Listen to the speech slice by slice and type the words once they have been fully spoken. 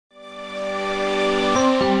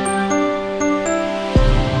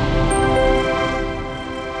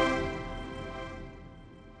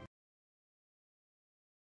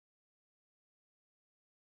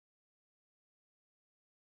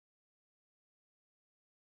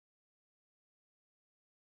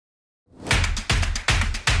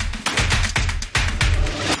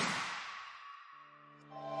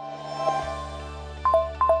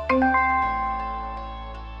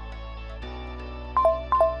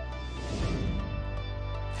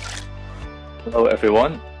Hello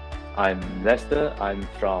everyone, I'm Lester. I'm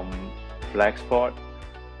from Flexport,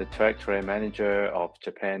 the territory manager of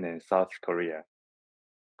Japan and South Korea.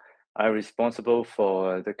 I'm responsible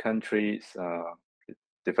for the country's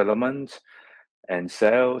development and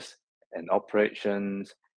sales and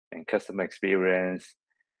operations and customer experience.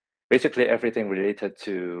 Basically, everything related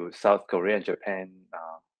to South Korea and Japan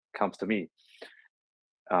comes to me.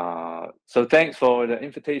 So thanks for the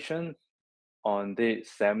invitation on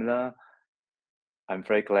this seminar. I'm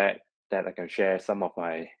very glad that I can share some of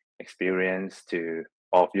my experience to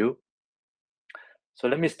all of you. So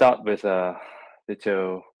let me start with a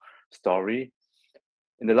little story.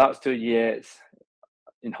 In the last 2 years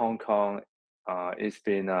in Hong Kong, it's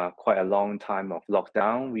been quite a long time of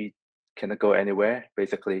lockdown. We cannot go anywhere,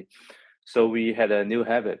 basically. So we had a new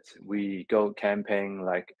habit. We go camping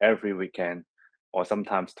like every weekend or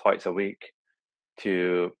sometimes twice a week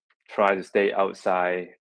to try to stay outside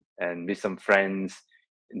and meet some friends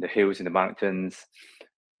in the hills, in the mountains.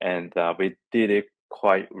 And we did it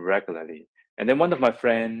quite regularly. And then one of my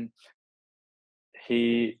friends,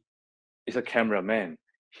 he is a cameraman.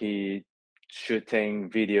 He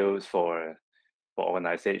shooting videos for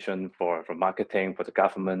organization, for marketing, for the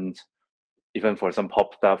government, even for some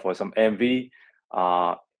pop stuff, for some MV.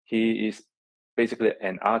 He is basically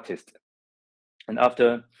an artist. And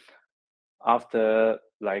after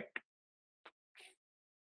like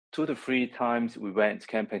 2 to 3 times we went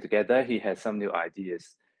camping together, he had some new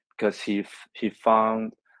ideas because he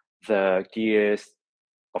found the gears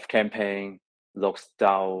of camping looks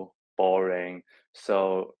dull, boring.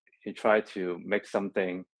 So he tried to make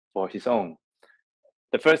something for his own.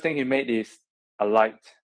 The first thing he made is a light,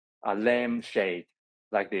 a lamp shade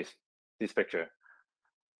like this picture.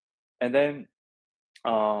 And then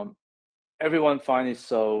everyone find it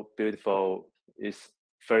so beautiful. It's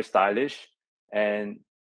very stylish, and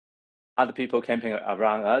other people camping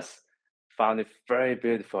around us found it very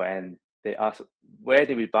beautiful, and they asked, "Where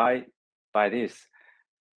did we buy this?"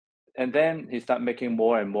 And then he started making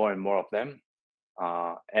more and more and more of them,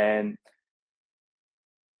 and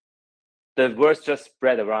the words just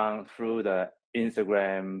spread around through the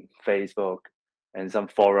Instagram, Facebook, and some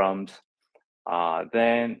forums.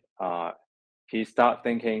 Then he started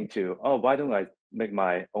thinking to, oh, why don't I make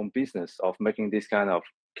my own business of making this kind of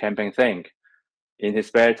camping thing in his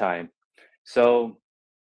spare time? So,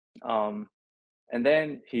 and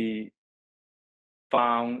then he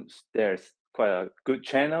found there's quite a good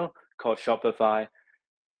channel called Shopify.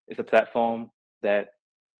 It's a platform that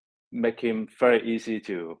make him very easy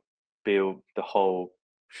to build the whole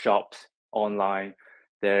shops online.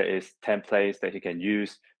 There is templates that he can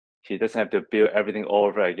use. He doesn't have to build everything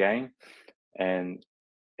over again. And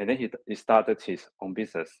then he started his own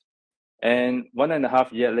business. And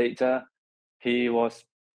 1.5 years later, he was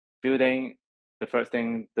building the first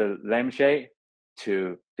thing, the lampshade,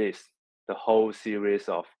 to this, the whole series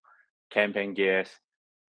of camping gears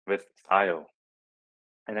with style.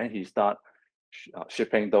 And then he started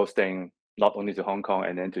shipping those things not only to Hong Kong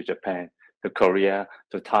and then to Japan, to Korea,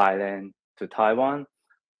 to Thailand, to Taiwan,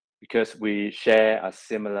 because we share a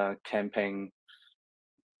similar camping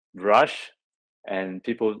rush, and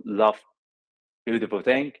people love beautiful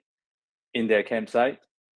things in their campsite.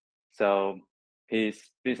 So his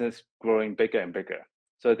business growing bigger and bigger.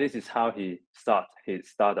 So this is how he started his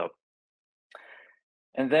startup.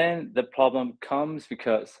 And then the problem comes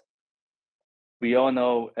because we all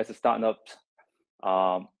know as a startup,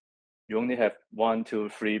 you only have 1, 2,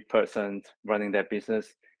 3 persons running their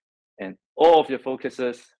business, and all of your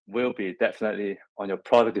focuses will be definitely on your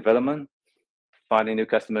product development, finding new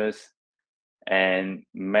customers, and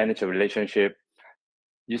manage a relationship.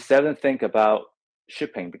 You seldom think about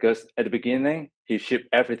shipping because at the beginning, he shipped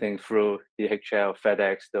everything through DHL,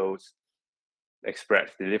 FedEx, those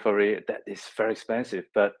express delivery. That is very expensive.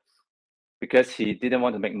 But because he didn't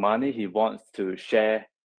want to make money, he wants to share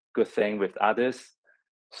good thing with others.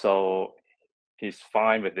 So he's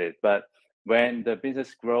fine with it. But when the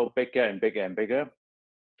business grow bigger and bigger and bigger,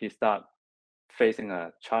 he start facing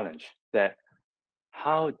a challenge that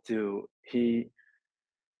how do he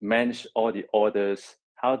manage all the orders?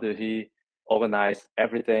 How do he organize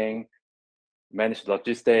everything, manage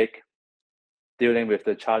logistic, dealing with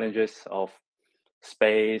the challenges of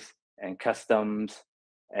space and customs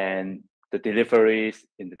and the deliveries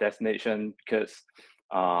in the destination, because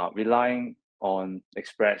relying on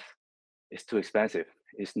express is too expensive.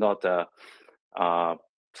 It's not a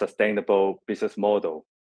sustainable business model.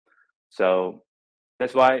 So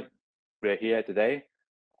that's why we're here today.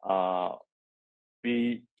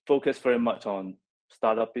 We focus very much on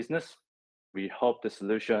startup business. We hope the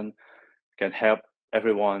solution can help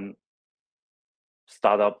everyone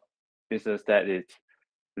startup business that is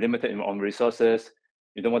limited on resources.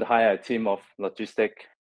 You don't want to hire a team of logistic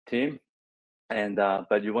team, and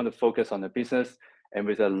but you want to focus on the business, and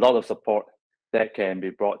with a lot of support that can be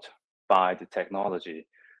brought by the technology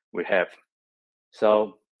we have.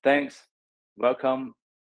 So thanks, welcome,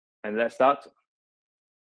 and let's start.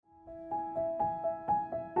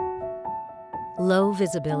 Low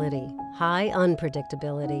visibility, high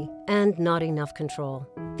unpredictability, and not enough control.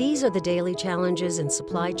 These are the daily challenges in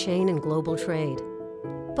supply chain and global trade.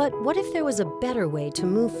 But what if there was a better way to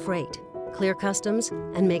move freight, clear customs,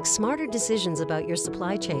 and make smarter decisions about your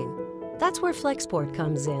supply chain? That's where Flexport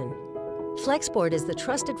comes in. Flexport is the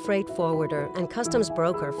trusted freight forwarder and customs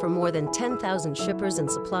broker for more than 10,000 shippers and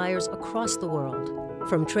suppliers across the world.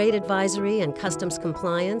 From trade advisory and customs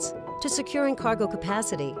compliance to securing cargo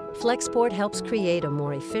capacity, Flexport helps create a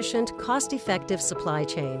more efficient, cost-effective supply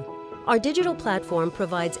chain. Our digital platform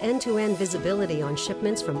provides end-to-end visibility on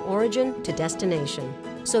shipments from origin to destination,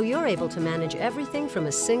 so you're able to manage everything from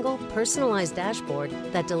a single, personalized dashboard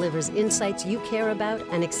that delivers insights you care about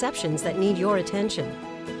and exceptions that need your attention.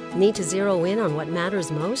 Need to zero in on what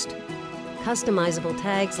matters most? Customizable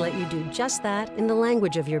tags let you do just that in the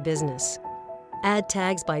language of your business. Add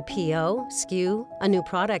tags by PO, SKU, a new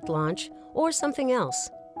product launch, or something else.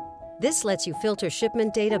 This lets you filter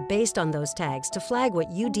shipment data based on those tags to flag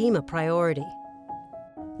what you deem a priority.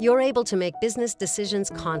 You're able to make business decisions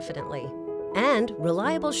confidently. And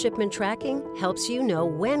reliable shipment tracking helps you know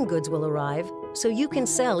when goods will arrive so you can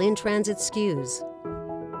sell in-transit SKUs.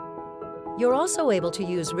 You're also able to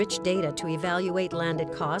use rich data to evaluate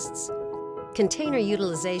landed costs, container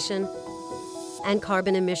utilization, and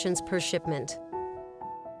carbon emissions per shipment.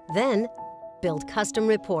 Then, build custom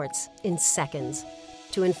reports in seconds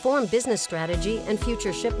to inform business strategy and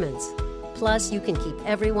future shipments. Plus, you can keep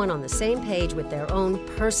everyone on the same page with their own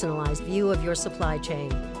personalized view of your supply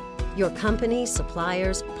chain. Your company,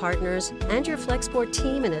 suppliers, partners, and your Flexport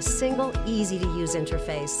team in a single, easy-to-use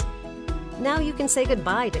interface. Now you can say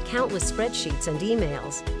goodbye to countless spreadsheets and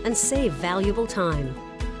emails and save valuable time.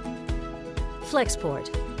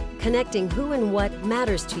 Flexport, connecting who and what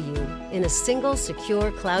matters to you in a single,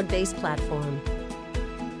 secure, cloud-based platform.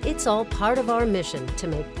 It's all part of our mission to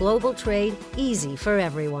make global trade easy for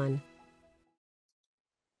everyone.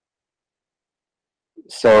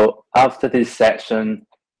 So after this section,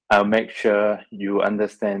 I'll make sure you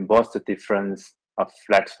understand what's the difference of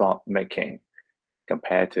Flexport making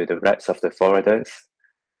compared to the rest of the forwarders,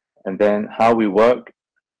 and then how we work,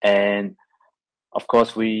 and of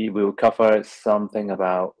course we will cover something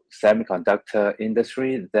about semiconductor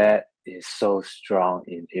industry that is so strong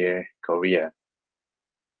in here, Korea.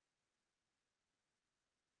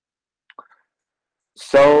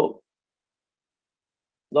 So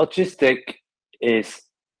logistic is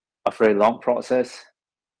a very long process.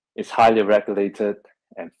 It's highly regulated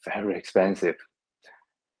and very expensive.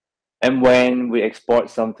 And when we export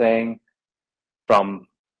something from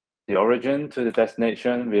the origin to the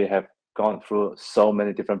destination, we have gone through so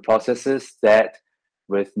many different processes that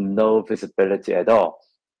with no visibility at all.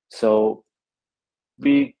 So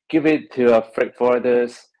we give it to our freight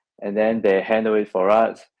forwarders, and then they handle it for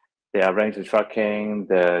us. They arrange the trucking,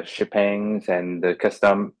 the shippings, and the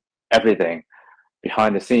custom, everything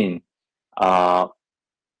behind the scene.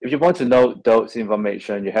 If you want to know those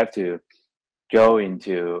information, you have to go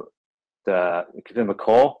into give them a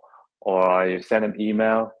call, or you send them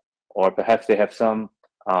email, or perhaps they have some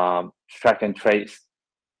track and trace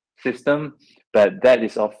system, but that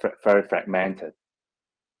is all very fragmented.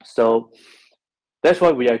 So that's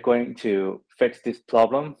why we are going to fix this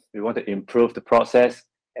problem. We want to improve the process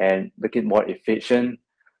and make it more efficient.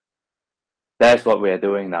 That's what we are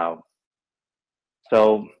doing now.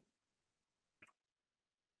 So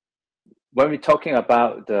when we're talking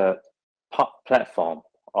about the platform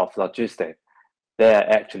of logistics, there are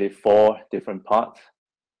actually 4 different parts.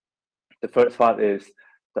 The first part is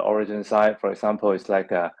the origin side. For example, it's like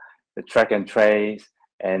the track and trace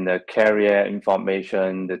and the carrier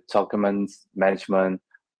information, the documents management,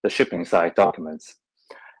 the shipping side documents.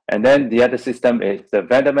 And then the other system is the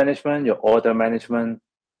vendor management, your order management,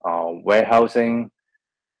 warehousing.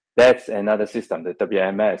 That's another system, the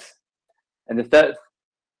WMS. And the third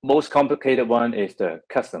most complicated one is the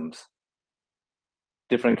customs.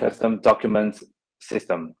 Different custom documents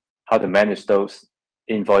system, how to manage those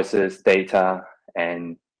invoices, data,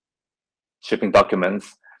 and shipping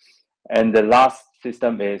documents. And the last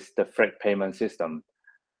system is the freight payment system,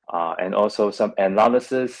 and also some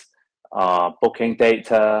analysis, booking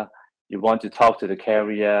data. You want to talk to the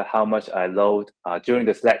carrier, how much I load during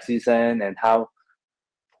the slack season, and how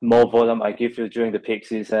more volume I give you during the peak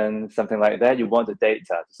season, something like that. You want the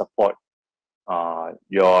data to support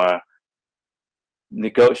your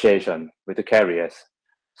negotiation with the carriers.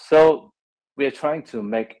 So we are trying to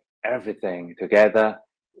make everything together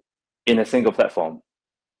in a single platform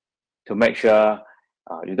to make sure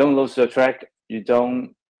you don't lose your track. You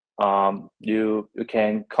don't. You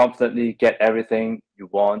can confidently get everything you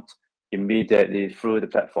want immediately through the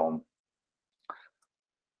platform.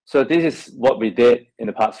 So this is what we did in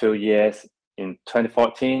the past few years. In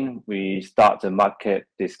 2014, we started market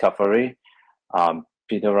discovery. Brian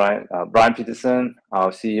Peterson,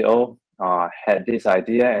 our CEO, had this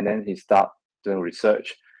idea, and then he started doing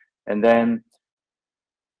research. And then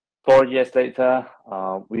 4 years later,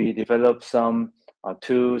 we developed some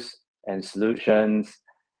tools and solutions.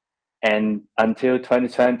 And until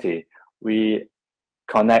 2020, we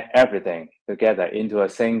connect everything together into a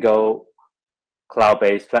single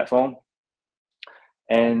cloud-based platform.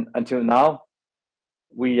 And until now,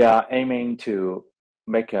 we are aiming to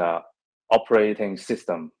make a operating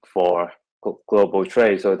system for global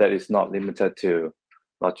trade, so that is not limited to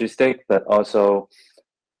logistics, but also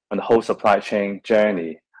on the whole supply chain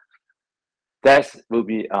journey. That will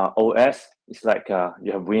be OS. It's like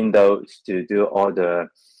you have Windows to do all the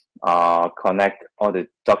connect all the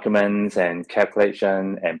documents and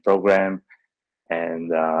calculation and program.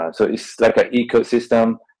 And so it's like an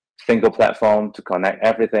ecosystem, single platform to connect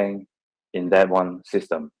everything in that one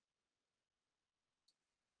system.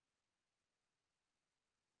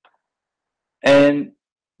 And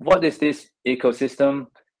what is this ecosystem?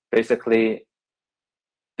 Basically,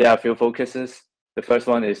 there are a few focuses. The first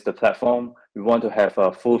one is the platform. We want to have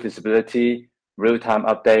a full visibility, real-time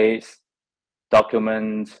updates,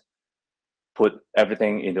 documents, put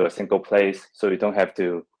everything into a single place so you don't have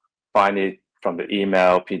to find it from the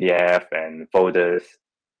email, PDF, and folders,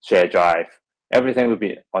 share drive. Everything will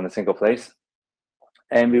be on a single place.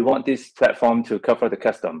 And we want this platform to cover the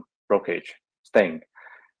custom brokerage thing.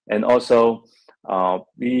 And also,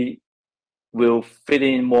 we will fit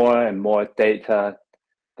in more and more data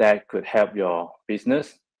that could help your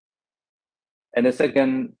business. And the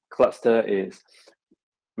second cluster is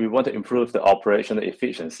we want to improve the operational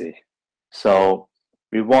efficiency. So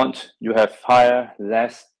we want you have hire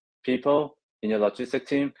less people in your logistics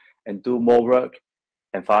team and do more work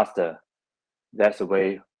and faster. That's the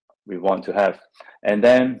way we want to have. And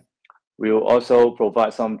then we will also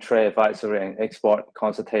provide some trade advisory and export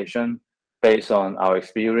consultation based on our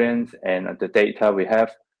experience and the data we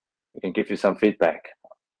have. We can give you some feedback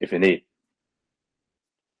if you need.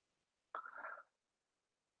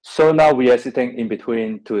 So now we are sitting in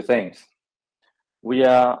between two things. We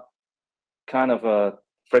are kind of a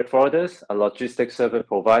freight forwarders, a logistics service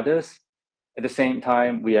providers. At the same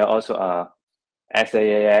time, we are also a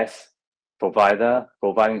SaaS provider,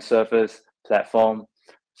 providing service platform.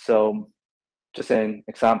 So just an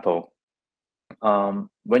example,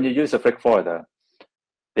 when you use a freight forwarder,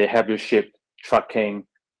 they help you ship, trucking,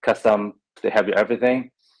 custom, they help you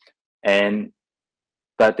everything.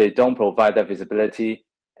 But they don't provide the visibility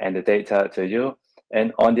and the data to you.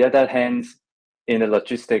 And on the other hand, in the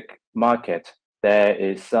logistic market, there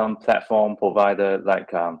is some platform provider like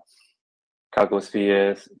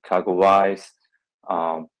CargoSphere, CargoWise.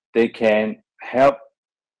 They can help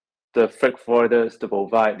the freight forwarders to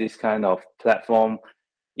provide this kind of platform,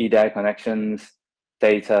 EDI connections,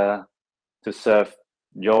 data to serve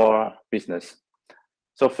your business.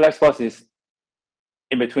 So Flexport is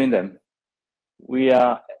in between them. We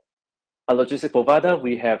are a logistic provider.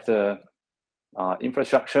 We have the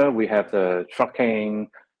infrastructure. We have the trucking,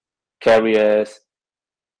 carriers,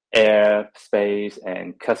 air, space,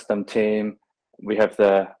 and custom team. We have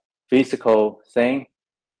the physical thing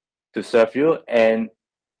to serve you,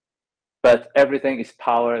 but everything is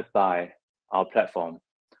powered by our platform.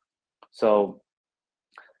 So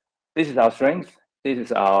this is our strength. This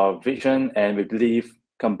is our vision, and we believe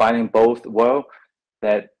combining both worlds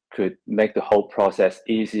that could make the whole process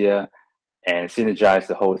easier and synergize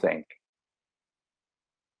the whole thing.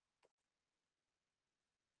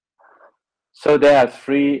 So there are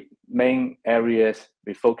three main areas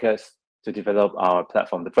we focus to develop our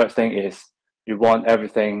platform. The first thing is we want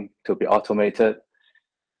everything to be automated.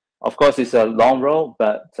 Of course, it's a long road,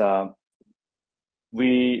 but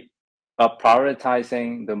we are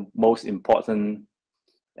prioritizing the most important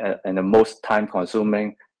and the most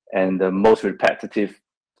time-consuming and the most repetitive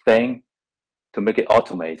thing to make it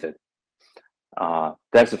automated.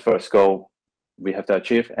 That's the first goal we have to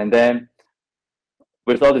achieve. And then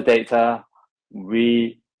with all the data,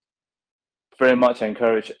 we very much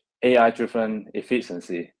encourage AI-driven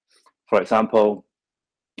efficiency. For example,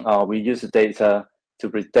 we use the data to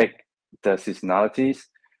predict the seasonalities.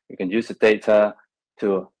 You can use the data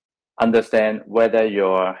to understand whether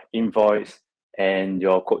your invoice and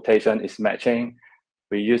your quotation is matching.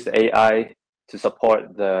 We use the AI to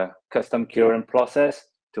support the custom curing process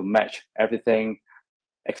to match everything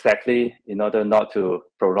exactly in order not to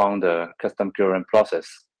prolong the custom curing process.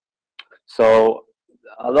 So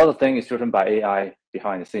a lot of things is driven by AI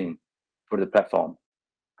behind the scene for the platform.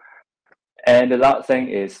 And the last thing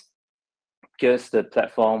is, because the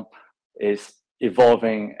platform is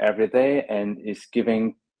evolving every day and is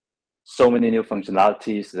giving so many new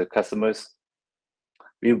functionalities to the customers,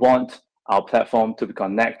 we want our platform to be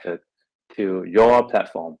connected to your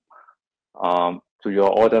platform, to your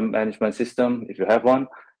order management system, if you have one.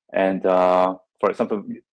 And for example,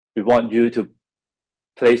 we want you to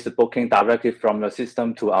place the booking directly from your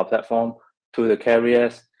system to our platform, to the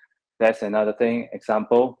carriers. That's another thing,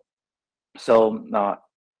 example. So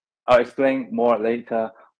I'll explain more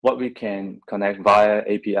later what we can connect via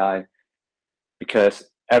API, because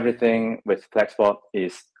everything with Flexport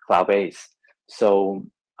is cloud-based. So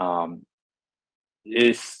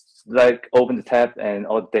it's like open the tab and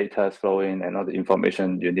all the data is flowing and all the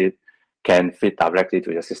information you need can fit directly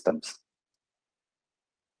to your systems.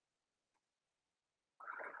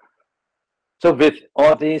 So with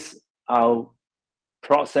all this, our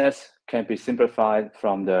process can be simplified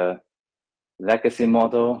from the legacy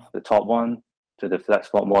model, the top one, to the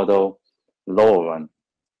Flexport model, lower one.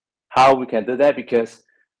 How we can do that? Because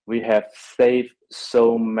we have saved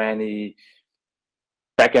so many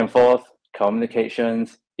back and forth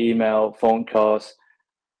communications, email, phone calls,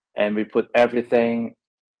 and we put everything,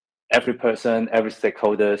 every person, every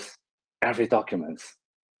stakeholders, every documents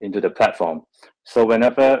into the platform. So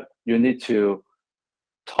whenever you need to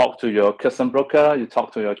talk to your custom broker, you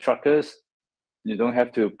talk to your truckers, you don't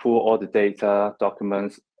have to pull all the data,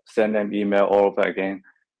 documents, send them email all over again.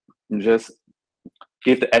 You just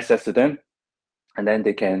give the access to them, and then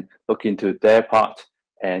they can look into their part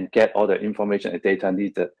and get all the information and data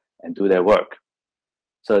needed and do their work.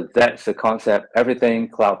 So that's the concept. Everything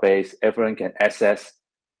cloud-based, everyone can access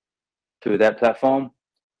to that platform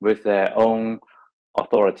with their own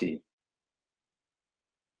authority.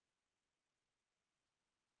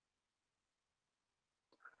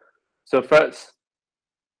 So first,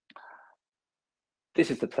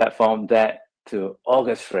 this is the platform that to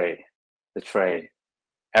orchestrate the trade,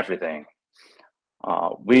 everything.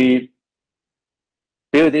 We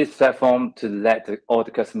build this platform to let all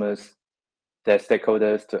the customers, their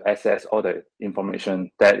stakeholders, to access all the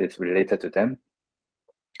information that is related to them.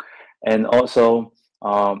 And also,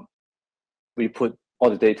 we put all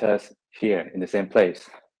the data here in the same place.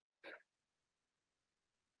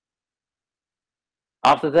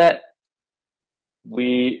 After that,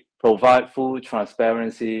 we provide full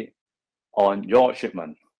transparency on your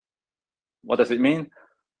shipment. What does it mean?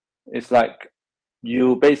 It's like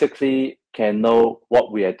you basically can know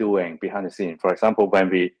what we are doing behind the scene. For example,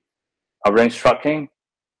 when we arrange trucking,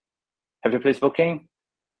 have you placed booking?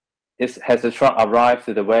 Has the truck arrived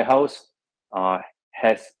to the warehouse?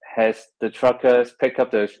 Has the truckers pick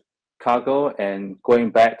up the cargo and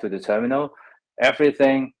going back to the terminal?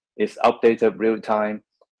 Everything is updated real time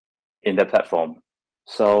in the platform.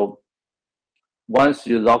 So once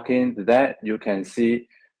you log into that, you can see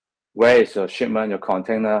where is your shipment, your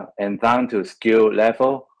container, and down to skill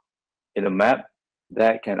level in the map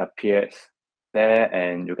that can appear there,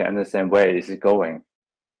 and you can understand where is it going.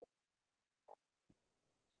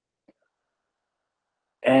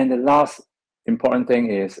 And the last important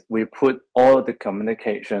thing is we put all the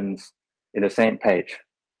communications in the same page,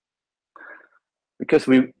 because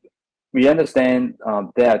we understand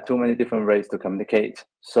there are too many different ways to communicate.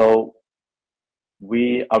 So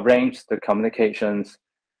we arrange the communications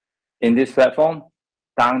in this platform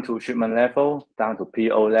down to shipment level, down to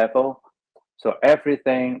PO level. So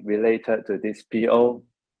everything related to this PO,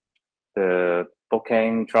 the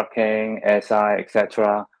booking, trucking, SI,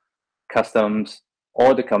 etc., customs,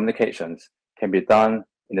 all the communications can be done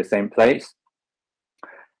in the same place.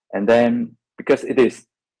 And then because it is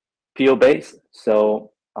PO based,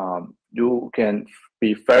 so you can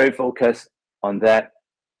be very focused on that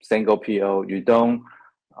single PO. You don't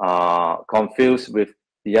confuse with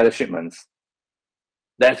the other shipments.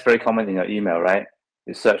 That's very common in your email, right?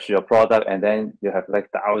 You search your product and then you have like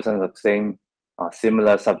thousands of same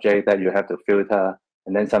similar subject that you have to filter,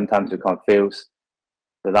 and then sometimes you confuse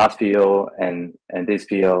the last PO and this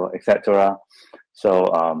PO, etc.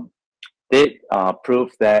 So they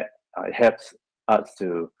prove that it helps us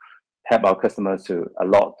to help our customers to a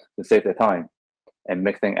lot to save their time and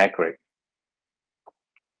make things accurate.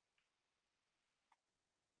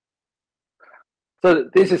 So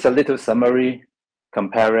this is a little summary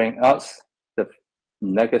comparing us, the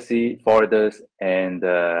legacy forwarders, and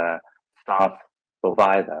the SaaS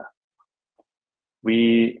provider.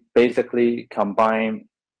 We basically combine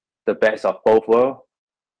the best of both worlds.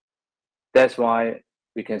 That's why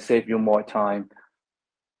we can save you more time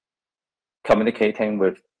communicating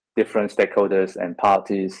with different stakeholders and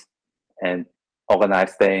parties and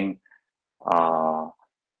organize things. The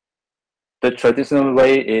traditional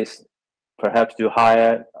way is perhaps you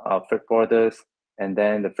hire freight forwarders, and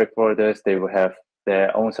then the freight forwarders, they will have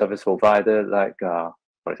their own service provider, like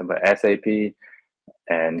for example SAP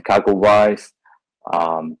and CargoWise.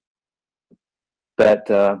 But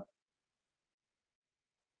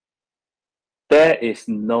there is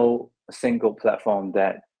no single platform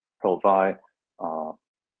that provide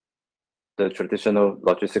the traditional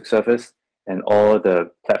logistics service and all the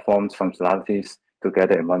platforms functionalities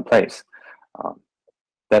together in one place.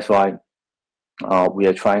 That's why we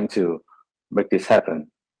are trying to make this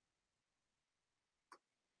happen.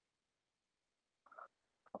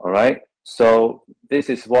 All right, so this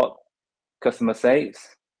is what customer says.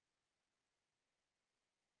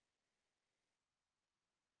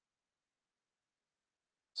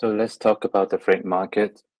 So let's talk about the freight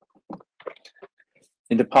market.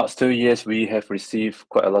 In the past 2 years, we have received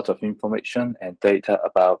quite a lot of information and data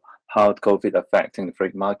about how COVID affecting the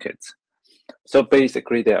freight market. So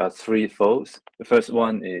basically, there are three folds. The first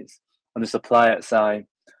one is on the supplier side.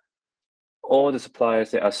 All the suppliers,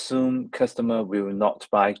 they assume customer will not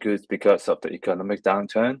buy goods because of the economic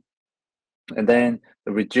downturn. And then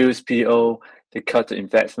the reduced PO, they cut the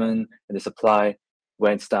investment, and the supply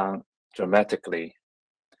went down dramatically.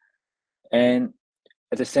 And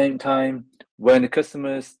at the same time, when the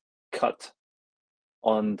customers cut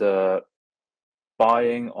on the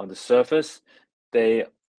buying on the surface, they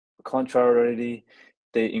contrarily,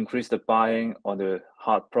 they increase the buying on the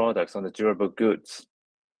hard products, on the durable goods.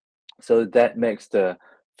 So that makes the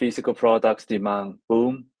physical products demand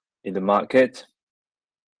boom in the market.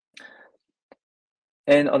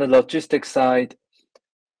 And on the logistics side,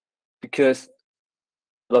 because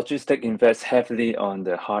logistics invests heavily on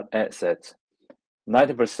the hard assets,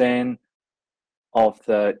 90% of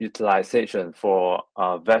the utilization for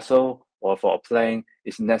a vessel or for a plane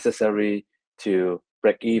is necessary to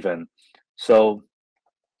break even. So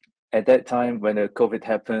at that time, when the COVID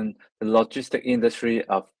happened, the logistic industry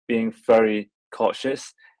are being very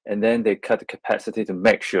cautious, and then they cut the capacity to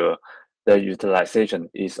make sure the utilization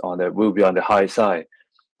is will be on the high side.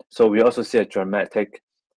 So we also see a dramatic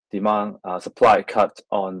demand supply cut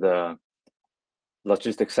on the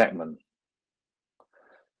logistics segment.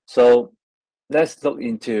 So let's look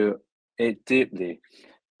into it deeply.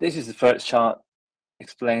 This is the first chart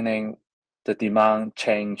explaining the demand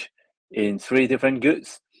change in three different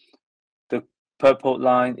goods. The purple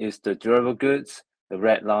line is the durable goods, the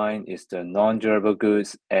red line is the non-durable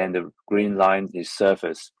goods, and the green line is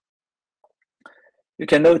service. You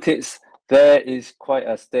can notice there is quite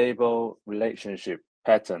a stable relationship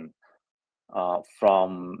pattern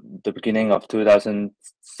from the beginning of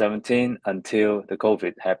 2017 until the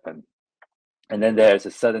COVID happened. And then there is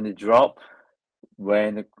a sudden drop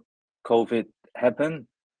when the COVID happened.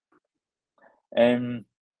 And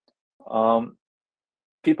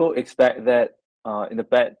people expect that in the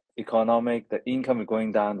bad economic, the income is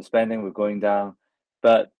going down, the spending will going down.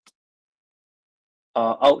 But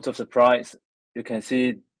out of surprise, you can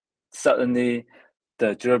see suddenly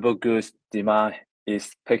the durable goods demand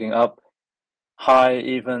is picking up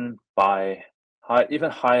even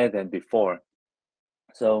higher than before.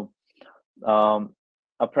 So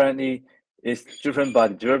apparently it's driven by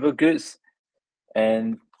the durable goods,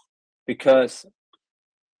 and because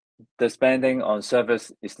the spending on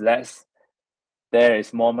service is less, there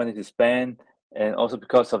is more money to spend, and also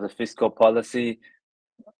because of the fiscal policy,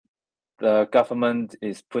 the government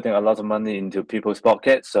is putting a lot of money into people's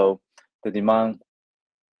pockets, so the demand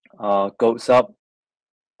goes up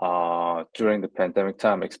during the pandemic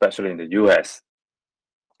time, especially in the US.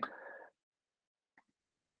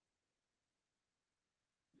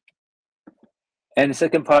 And the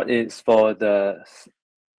second part is for the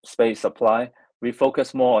space supply. We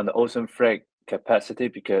focus more on the ocean freight capacity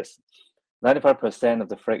because 95% of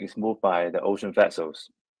the freight is moved by the ocean vessels.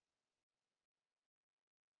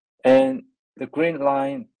 And the green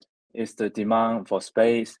line is the demand for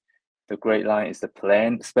space, the gray line is the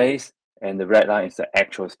planned space, and the red line is the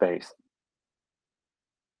actual space.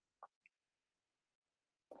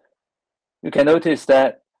 You can notice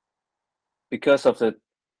that because of the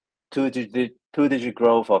two-digit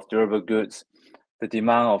growth of durable goods, the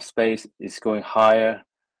demand of space is going higher,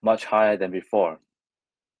 much higher than before.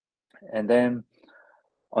 And then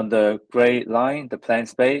on the gray line, the planned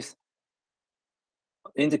space,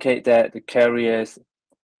 indicate that the carriers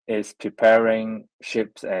is preparing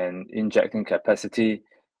ships and injecting capacity,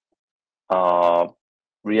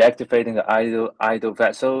 reactivating the idle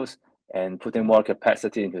vessels and putting more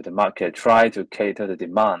capacity into the market, try to cater the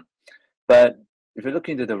demand. But if you look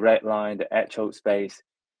into the red line, the actual space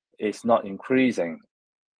is not increasing.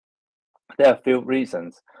 There are a few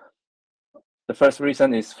reasons. The first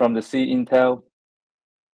reason is from the sea intel.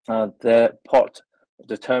 The port,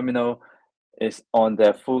 the terminal is on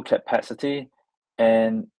their full capacity,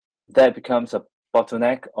 and that becomes a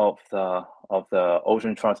bottleneck of the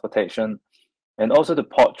ocean transportation. And also the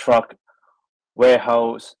port truck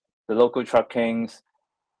warehouse, the local truckings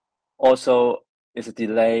also is a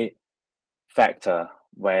delay factor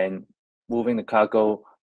when moving the cargo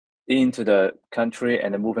into the country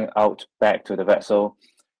and then moving out back to the vessel.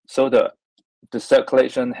 So the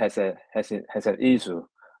circulation has an issue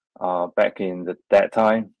back in that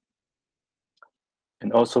time.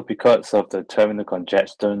 And also because of the terminal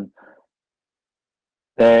congestion,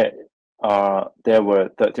 there were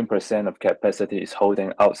 13% of capacity is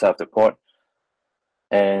holding outside of the port.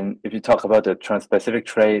 And if you talk about the Trans-Pacific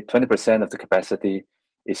trade, 20% of the capacity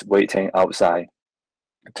is waiting outside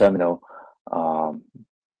the terminal.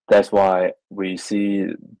 That's why we see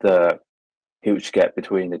the huge gap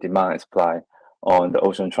between the demand and supply on the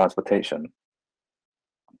ocean transportation.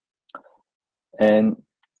 And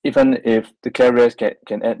even if the carriers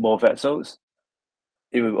can add more vessels,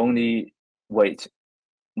 it will only wait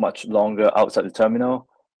much longer outside the terminal.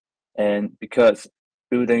 And because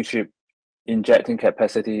building ship injecting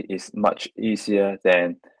capacity is much easier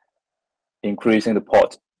than increasing the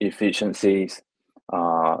port efficiencies,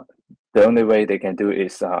 the only way they can do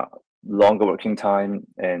is longer working time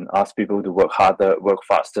and ask people to work harder, work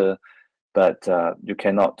faster, but you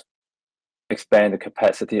cannot expand the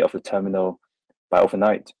capacity of the terminal by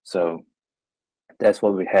overnight. So that's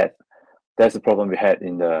what we had. That's the problem we had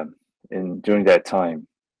during that time.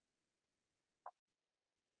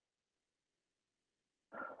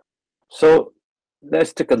 So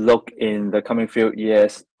let's take a look in the coming few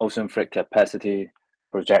years ocean freight capacity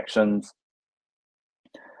projections.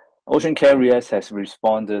 Ocean carriers has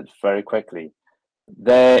responded very quickly.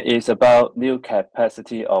 There is about new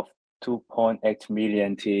capacity of 2.8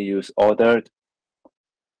 million TEUs ordered.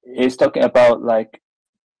 It's talking about like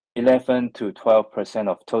 11 to 12%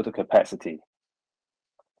 of total capacity.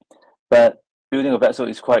 But building a vessel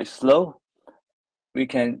is quite slow. We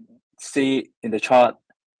can see in the chart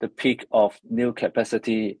the peak of new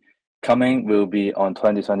capacity coming will be on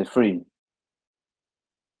 2023.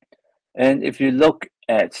 And if you look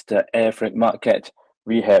at the air freight market,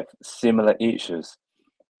 we have similar issues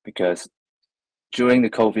because during the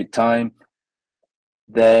COVID time,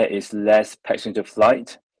 there is less passenger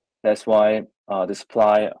flight. That's why the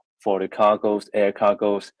supply for the cargoes, air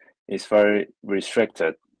cargoes, is very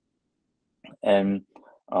restricted. And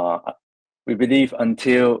we believe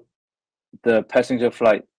until the passenger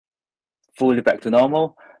flight fully back to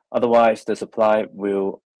normal, otherwise the supply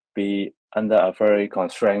will be under a very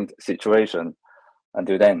constrained situation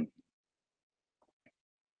until then.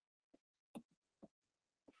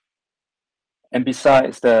 And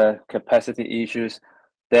besides the capacity issues,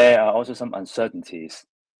 there are also some uncertainties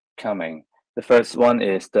coming. The first one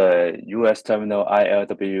is the US terminal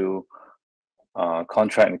ILW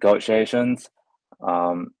contract negotiations.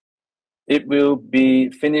 It will be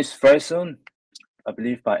finished very soon. I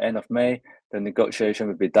believe by end of May, the negotiation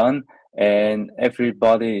will be done, and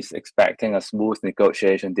everybody is expecting a smooth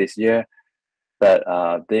negotiation this year, but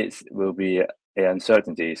this will be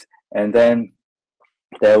uncertainties. And then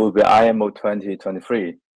there will be IMO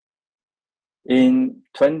 2023. In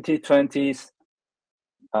 2020s,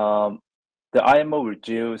 the IMO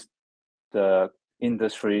reduced the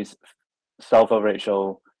industry's sulfur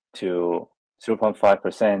ratio to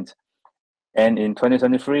 0.5%. And in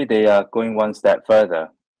 2023, they are going one step further.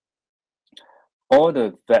 All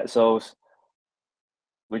the vessels,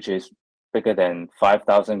 which is bigger than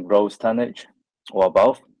 5,000 gross tonnage or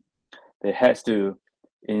above, they has to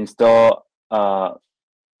install a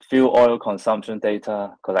fuel oil consumption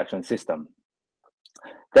data collection system.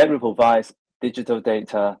 That will provide digital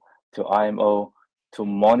data to IMO to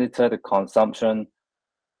monitor the consumption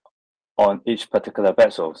on each particular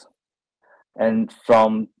vessels. And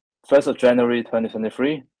from 1st of January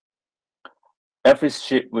 2023, every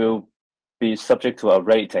ship will be subject to a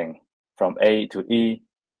rating from A to E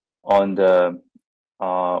on the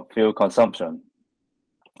fuel consumption.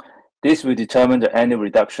 This will determine the annual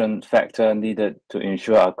reduction factor needed to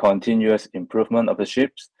ensure a continuous improvement of the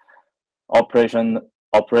ship's operation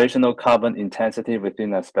operational carbon intensity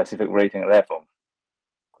within a specific rating level.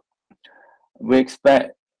 We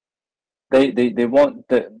expect they want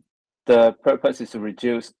the purpose is to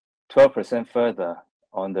reduce 12% further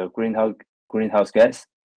on the greenhouse gas.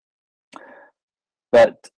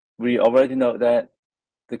 But we already know that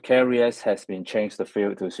the carriers has been changed the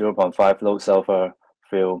fuel to 0.5 low sulfur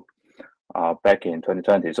fuel back in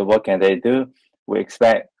 2020. So what can they do? We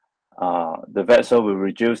expect the vessel will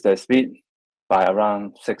reduce their speed by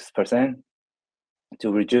around 6%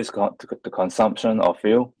 to reduce the consumption of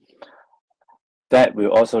fuel. That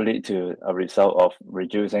will also lead to a result of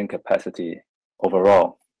reducing capacity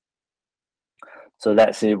overall. So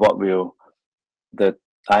let's see what will the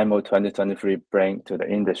IMO 2023 bring to the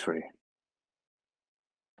industry.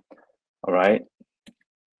 All right.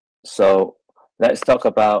 So let's talk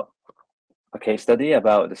about a case study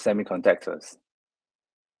about the semiconductors.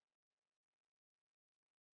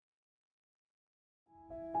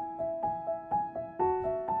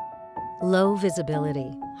 Low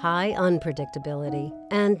visibility, high unpredictability,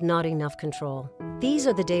 and not enough control. These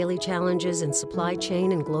are the daily challenges in supply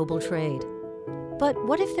chain and global trade. But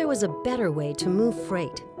what if there was a better way to move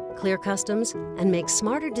freight, clear customs, and make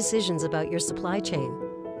smarter decisions about your supply chain?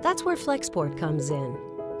 That's where Flexport comes in.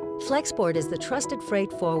 Flexport is the trusted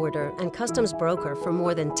freight forwarder and customs broker for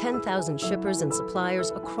more than 10,000 shippers and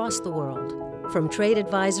suppliers across the world. From trade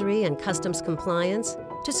advisory and customs compliance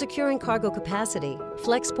to securing cargo capacity,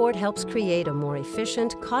 Flexport helps create a more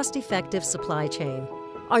efficient, cost-effective supply chain.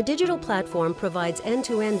 Our digital platform provides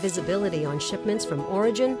end-to-end visibility on shipments from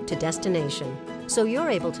origin to destination, so you're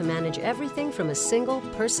able to manage everything from a single,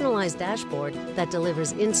 personalized dashboard that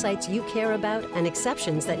delivers insights you care about and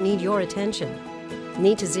exceptions that need your attention.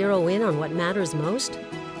 Need to zero in on what matters most?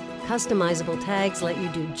 Customizable tags let you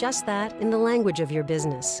do just that in the language of your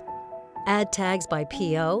business. Add tags by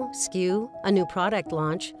PO, SKU, a new product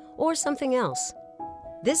launch, or something else.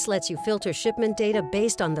 This lets you filter shipment data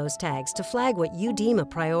based on those tags to flag what you deem a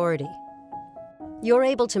priority. You're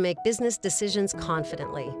able to make business decisions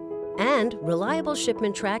confidently. And reliable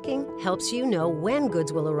shipment tracking helps you know when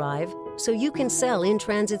goods will arrive so you can sell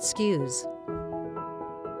in-transit SKUs.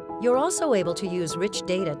 You're also able to use rich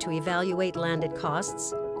data to evaluate landed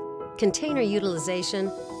costs, container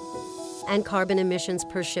utilization, and carbon emissions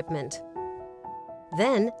per shipment.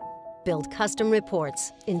 Then, build custom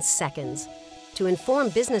reports in seconds to inform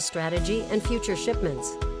business strategy and future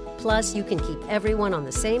shipments. Plus, you can keep everyone on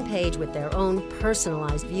the same page with their own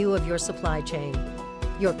personalized view of your supply chain.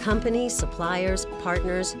 Your company, suppliers,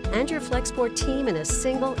 partners, and your Flexport team in a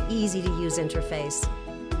single, easy-to-use interface.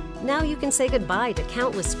 Now you can say goodbye to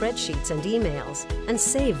countless spreadsheets and emails and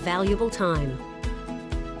save valuable time.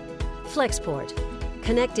 Flexport,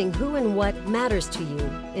 connecting who and what matters to you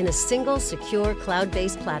in a single, secure,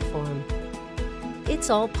 cloud-based platform. It's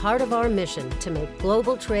all part of our mission to make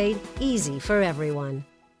global trade easy for everyone.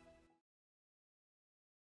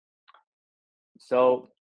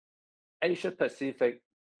 So Asia Pacific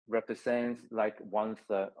represents like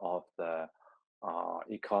 1/3 of the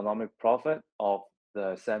economic profit of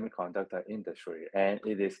the semiconductor industry, and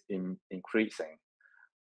it is increasing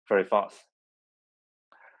very fast.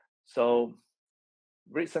 So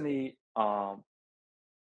recently,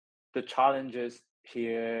 the challenges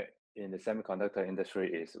here in the semiconductor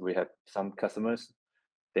industry is we have some customers,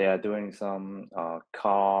 they are doing some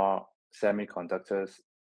car semiconductors,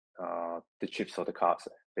 the chips for the cars,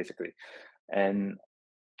 basically. And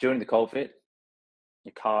during the COVID,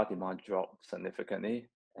 the car demand dropped significantly,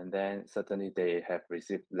 and then suddenly they have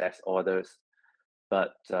received less orders.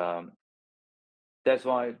 But that's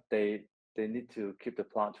why they need to keep the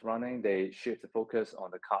plant running. They shift the focus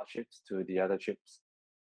on the car chips to the other chips.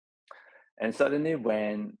 And suddenly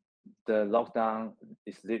when the lockdown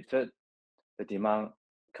is lifted, the demand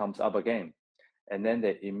comes up again. And then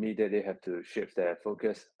they immediately have to shift their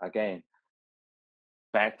focus again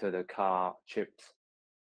back to the car chips.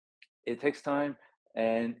 It takes time,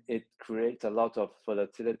 and it creates a lot of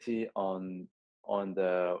volatility on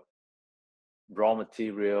the raw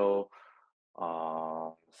material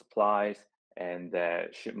supplies and the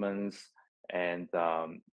shipments, and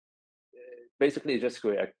basically it just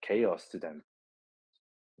creates a chaos to them.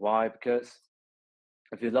 Why? Because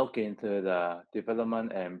if you look into the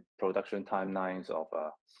development and production timelines of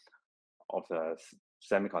the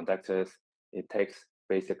semiconductors, it takes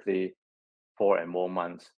basically 4 and more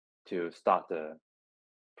months to start the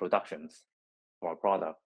productions for a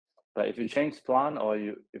product. But if you change plan or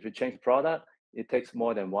if you change product, it takes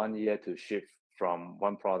more than 1 year to shift from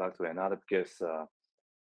one product to another because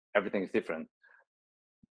everything is different.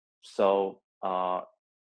 So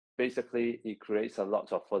basically it creates a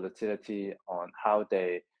lot of volatility on how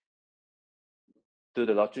they do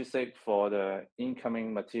the logistics for the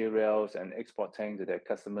incoming materials and exporting to their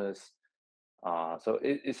customers. So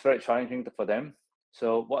it's very challenging for them.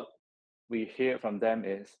 So what we hear from them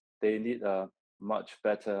is they need a much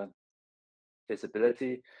better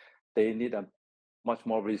visibility. They need a much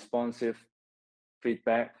more responsive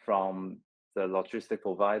feedback from the logistic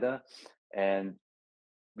provider, and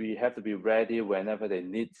we have to be ready whenever they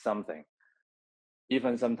need something,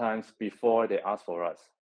 even sometimes before they ask for us.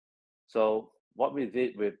 So what we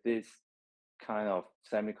did with this kind of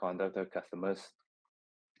semiconductor customers,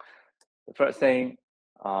 the first thing,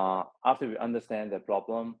 after we understand the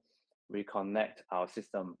problem, we connect our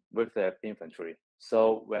system with their inventory.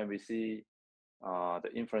 So when we see the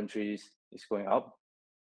inventories is going up,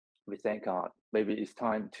 we think maybe it's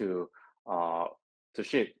time to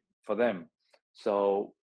ship for them.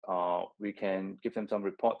 So we can give them some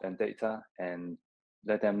report and data and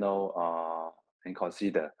let them know and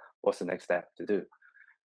consider what's the next step to do.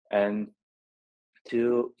 And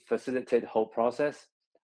to facilitate the whole process,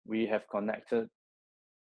 we have connected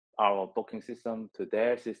our booking system to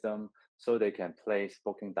their system so they can place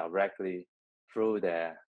booking directly through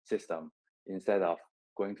their system instead of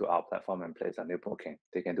going to our platform and place a new booking.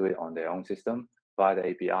 They can do it on their own system via the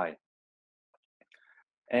API.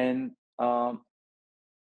 And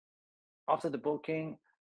after the booking,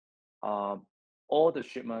 all the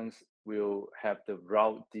shipments will have the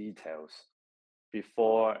route details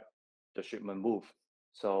before the shipment move.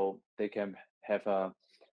 So they can have a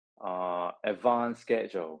advanced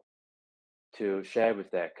schedule to share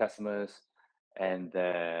with their customers and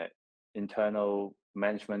their internal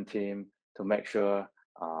management team to make sure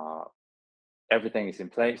everything is in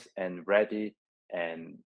place and ready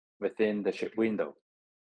and within the ship window.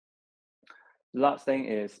 The last thing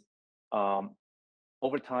is,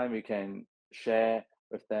 over time we can share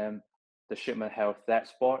with them the shipment health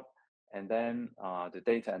dashboard and then the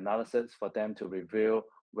data analysis for them to review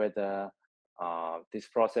whether this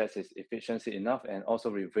process is efficiency enough, and also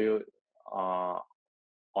review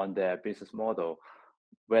on their business model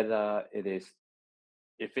whether it is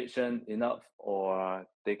efficient enough or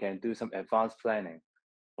they can do some advanced planning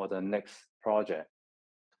for the next project.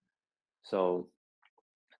 So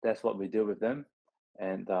that's what we do with them.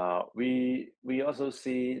 And we also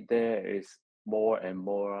see there is more and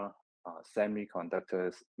more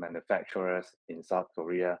semiconductors manufacturers in South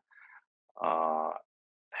Korea.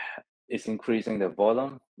 It's increasing the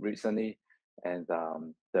volume recently, and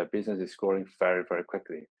the business is growing very, very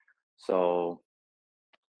quickly. So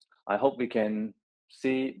I hope we can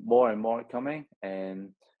see more and more coming.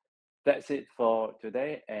 And that's it for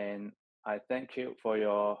today. And I thank you for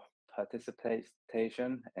your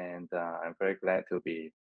participation. And I'm very glad to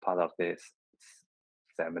be part of this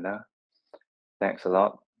seminar. Thanks a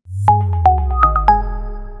lot.